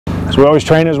So we always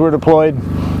train as we're deployed,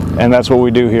 and that's what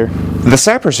we do here. The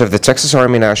sappers of the Texas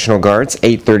Army National Guard's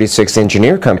 836th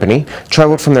Engineer Company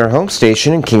traveled from their home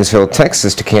station in Kingsville,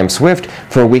 Texas to Camp Swift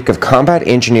for a week of combat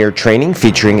engineer training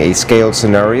featuring a scaled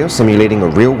scenario simulating a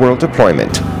real-world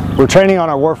deployment. We're training on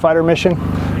our warfighter mission.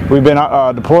 We've been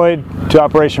deployed to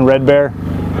Operation Red Bear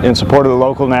in support of the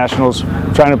local nationals,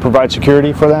 trying to provide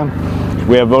security for them.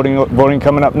 We have voting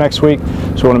coming up next week,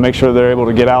 so we want to make sure they're able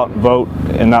to get out and vote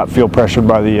and not feel pressured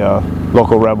by the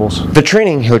local rebels. The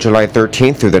training, held July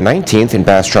 13th through the 19th in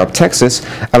Bastrop, Texas,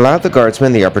 allowed the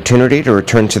Guardsmen the opportunity to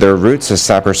return to their roots as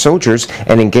sapper soldiers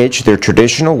and engage their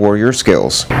traditional warrior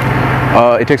skills.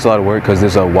 It takes a lot of work because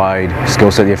there's a wide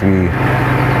skill set you have to be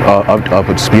up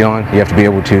to speed on. You have to be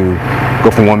able to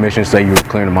go from one mission, say you're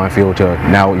clearing a minefield, to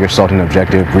now you're assaulting an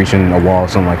objective, breaching a wall,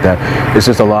 something like that. It's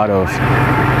just a lot of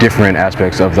different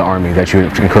aspects of the Army that you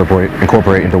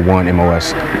incorporate into one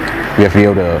MOS. You have to be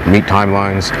able to meet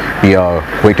timelines, be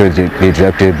quick to the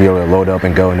objective, be able to load up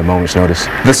and go in a moment's notice.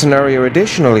 The scenario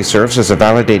additionally serves as a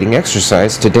validating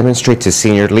exercise to demonstrate to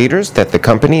senior leaders that the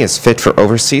company is fit for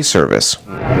overseas service.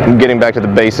 Getting back to the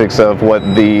basics of what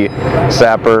the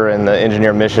sapper and the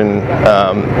engineer mission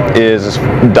is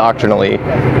doctrinally.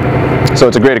 So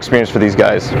it's a great experience for these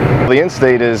guys. The end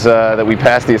state is that we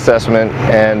pass the assessment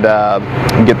and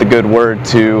get the good word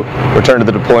to return to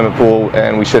the deployment pool,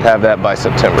 and we should have that by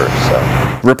September.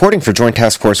 So. Reporting for Joint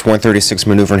Task Force 136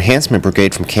 Maneuver Enhancement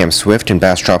Brigade from Camp Swift in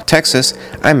Bastrop, Texas,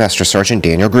 I'm Master Sergeant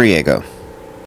Daniel Griego.